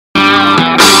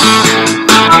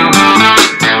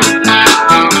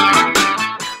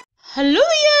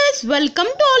Welcome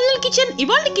to all kitchen.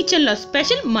 ఇవాళ kitchen లో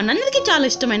special మనందరికి చాలా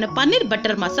ఇష్టమైన పన్నీర్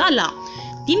బటర్ మసాలా.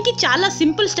 దీనికి చాలా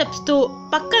సింపుల్ స్టెప్స్ తో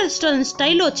పక్క రెస్టారెంట్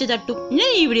స్టైల్లో వచ్చేటట్టు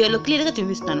నేను ఈ వీడియోలో క్లియర్ గా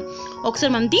చూపిస్తాను.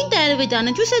 ఒకసారి మనం దీని తయారీ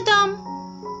విధానం చూసేద్దాం.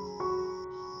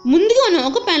 ముందుగా మనం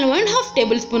ఒక ప్యాన్ లో 1.5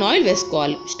 టేబుల్ స్పూన్ ఆయిల్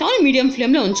వేసుకోవాలి. స్టవ్ మీడియం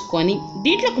ఫ్లేమ్ లో ఉంచుకొని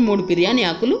దీంట్లో ఒక 3 బిర్యానీ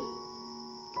ఆకులు,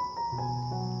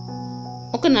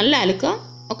 ఒక నల్ల యాలక,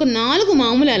 ఒక 4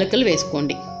 మామూలు యాలకలు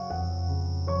వేసుకోండి.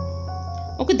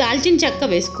 ఒక దాల్చిన చెక్క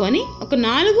వేసుకొని ఒక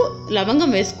 4 లవంగం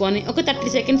వేసుకొని ఒక 30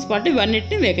 సెకండ్స్ పాటు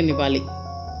ఇవన్నిటిని వేగనివ్వాలి.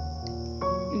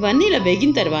 ఇవన్నీ ఇలా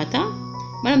వేగిన తర్వాత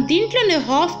మనం దీంట్లోనే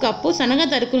 1/2 కప్పు సన్నగా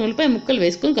తరుక్కున్న ఉల్లిపాయ ముక్కలు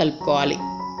వేసుకొని కలుపుకోవాలి.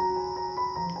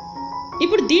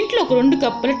 ఇప్పుడు దీంట్లో ఒక 2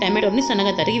 కప్పుల టమాటోని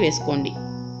సన్నగా తరిగి వేసుకోండి.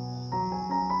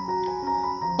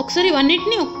 ఒకసారి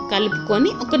ఇవన్నిటిని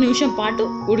కలుపుకొని 1 నిమిషం పాటు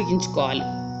ఉడికించుకోవాలి.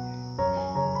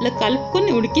 ఇలా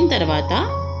కలుపుకొని ఉడికిన తర్వాత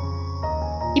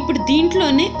ఇప్పుడు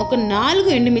దీంట్లోనే ఒక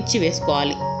 4 ఎండుమిర్చి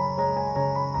వేసుకోవాలి.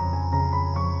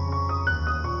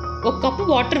 1 కప్పు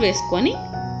వాటర్ వేసుకొని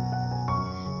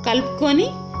కలుపుకొని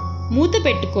మూత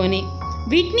పెట్టుకొని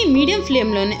వీటిని మీడియం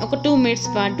ఫ్లేమ్లోనే ఒక 2 మినిట్స్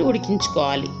పాటు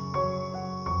ఉడికించుకోవాలి.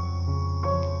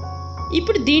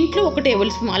 ఇప్పుడు దీంట్లో 1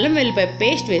 టేబుల్ స్పూన్ అల్లం వెల్లుల్లిపాయ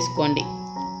పేస్ట్ వేసుకోండి.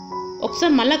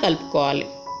 ఒకసారి మళ్ళీ కలుపుకోవాలి.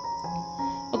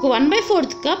 ఒక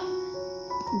 1/4 కప్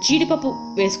జీడిపప్పు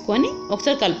వేసుకొని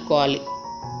ఒకసారి కలుపుకోవాలి.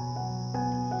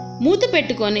 మూత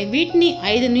పెట్టుకొని వీటిని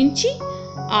 5 నుంచి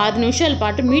 6 నిమిషాల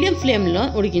పాటు మీడియం ఫ్లేమ్లో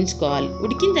ఉడికించుకోవాలి.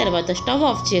 ఉడికిన తర్వాత స్టవ్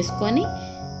ఆఫ్ చేసుకొని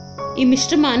ఈ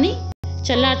మిశ్రమాన్ని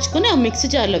చల్లార్చుకొని ఆ మిక్సీ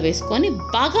జార్లో వేసుకొని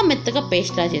బాగా మెత్తగా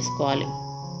పేస్ట్లా చేసుకోవాలి.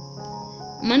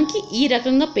 మనకి ఈ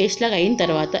రకంగా పేస్ట్ లాగా అయిన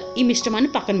తర్వాత ఈ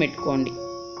మిశ్రమాన్ని పక్కన పెట్టుకోండి.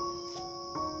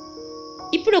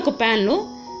 ఇప్పుడు ఒక ప్యాన్లో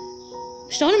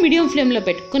స్టవ్ మీడియం ఫ్లేమ్లో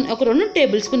పెట్టుకొని ఒక 2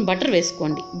 టేబుల్ స్పూన్ బటర్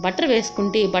వేసుకోండి. బటర్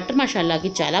వేసుకుంటే బటర్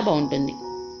మసాలాకి చాలా బాగుంటుంది.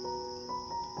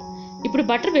 ఇప్పుడు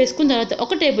బటర్ వేసుకున్న తర్వాత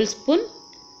 1 table spoon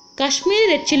Kashmiri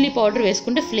red chilli powder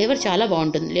వేసుకుంటే ఫ్లేవర్ చాలా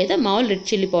బాగుంటుంది, లేదా మామూలు రెడ్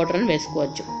చిల్లీ పౌడర్ అని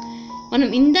వేసుకోవచ్చు. మనం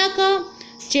ఇందాక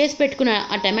చేసి పెట్టుకున్న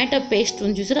ఆ టమాటో పేస్ట్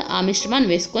చూసారా, ఆ మిశ్రమాన్ని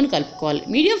వేసుకొని కలుపుకోవాలి.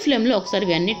 మీడియం ఫ్లేమ్లో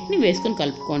ఒకసారి అన్నిటిని వేసుకొని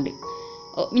కలుపుకోండి.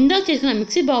 ఇందాక చేసుకున్న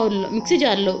మిక్సీ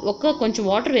జార్లో కొంచెం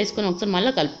వాటర్ వేసుకొని ఒకసారి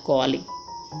మళ్ళీ కలుపుకోవాలి.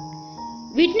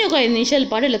 వీటిని ఒక 5 నిమిషాల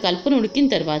పాటు ఇలా కలుపుకొని ఉడికిన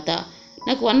తర్వాత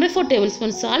నాకు 1/4 టేబుల్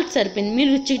స్పూన్ సాల్ట్ సరిపోయింది. మీరు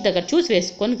రుచికి దగ్గర చూసి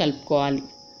వేసుకొని కలుపుకోవాలి.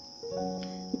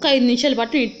 ఒక 5 నిమిషాల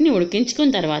పాటు వీటిని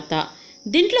ఉడికించుకున్న తర్వాత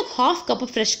దీంట్లో 1/2 కప్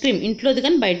ఫ్రెష్ క్రీమ్, ఇంట్లోది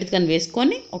కానీ బయటది కానీ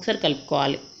వేసుకొని ఒకసారి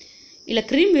కలుపుకోవాలి. ఇలా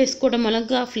క్రీమ్ వేసుకోవడం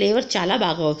వల్ల ఫ్లేవర్ చాలా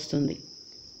బాగా వస్తుంది.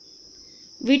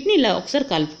 వీటిని ఇలా ఒకసారి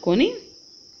కలుపుకొని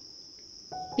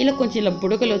ఇలా కొంచెం ఇలా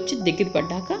బుడగలు వచ్చి దగ్గర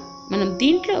పడ్డాక మనం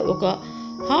దీంట్లో ఒక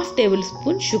 1/2 టేబుల్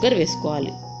స్పూన్ షుగర్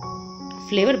వేసుకోవాలి.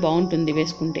 ఫ్లేవర్ బాగుంటుంది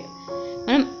వేసుకుంటే.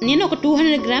 నేను ఒక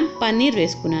 200 గ్రామ్ పన్నీర్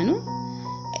వేసుకున్నాను.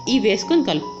 ఇవి వేసుకొని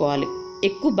కలుపుకోవాలి.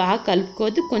 ఎక్కువ బాగా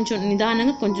కలుపుకోవద్దు, కొంచెం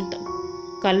నిదానంగా కొంచెం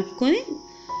కలుపుకొని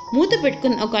మూత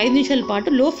పెట్టుకుని ఒక 5 నిమిషాల పాటు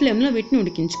లో ఫ్లేమ్లో వీటిని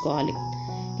ఉడికించుకోవాలి.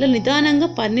 ఇలా నిదానంగా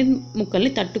పన్నీర్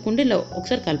ముక్కల్ని తట్టుకుంటే ఇలా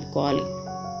ఒకసారి కలుపుకోవాలి.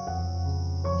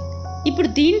 ఇప్పుడు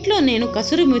దీంట్లో నేను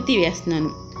కసూరి మేతి వేస్తున్నాను.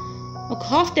 ఒక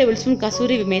 1/2 టేబుల్ స్పూన్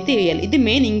కసూరి మేతి వేయాలి. ఇది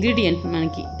మెయిన్ ఇంగ్రీడియంట్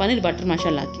మనకి పన్నీర్ బటర్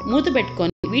మసాలాకి. మూత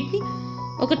పెట్టుకొని వీటిని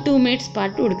ఒక 2 మినిట్స్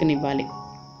పాటు ఉడకనివ్వాలి.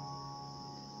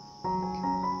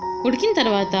 ఉడికిన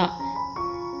తర్వాత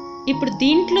ఇప్పుడు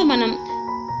దీంట్లో మనం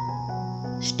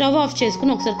స్టవ్ ఆఫ్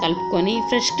చేసుకుని ఒకసారి కలుపుకొని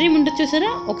ఫ్రెష్ క్రీమ్ ఉంటుంది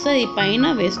చూసారా, ఒకసారి ఈ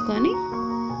పైన వేసుకొని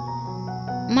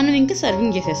మనం ఇంకా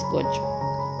సర్వింగ్ చేసేసుకోవచ్చు.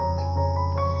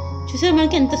 చూసారా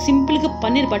మనకి ఎంత సింపుల్గా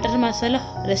paneer butter masala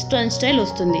restaurant style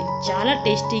వస్తుంది. చాలా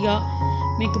టేస్టీగా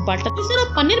మీకు బటర్ చూసారా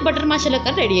paneer butter masala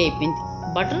curry ready అయిపోయింది.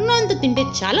 బటర్ నాన్తో తింటే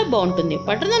చాలా బాగుంటుంది.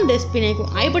 బటర్ నాన్ రెసిపీ నాకు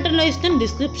ఐ బటన్లో ఇస్తాను,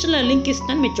 డిస్క్రిప్షన్లో లింక్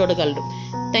ఇస్తాను, మీరు చూడగలరు.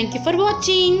 Thank you for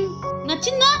watching.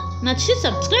 నచ్చితే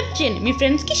సబ్స్క్రైబ్ చేయండి, మీ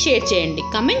ఫ్రెండ్స్కి షేర్ చేయండి,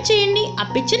 కమెంట్ చేయండి. ఆ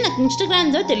పిక్చర్ నాకు ఇన్స్టాగ్రామ్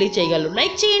ద్వారా తెలియచేయగలరు.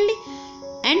 లైక్ చేయండి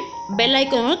అండ్ బెల్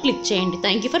ఐకాన్ క్లిక్ చేయండి.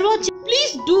 Thank you for watching.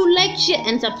 Please do like, share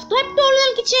and subscribe to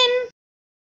all kitchen.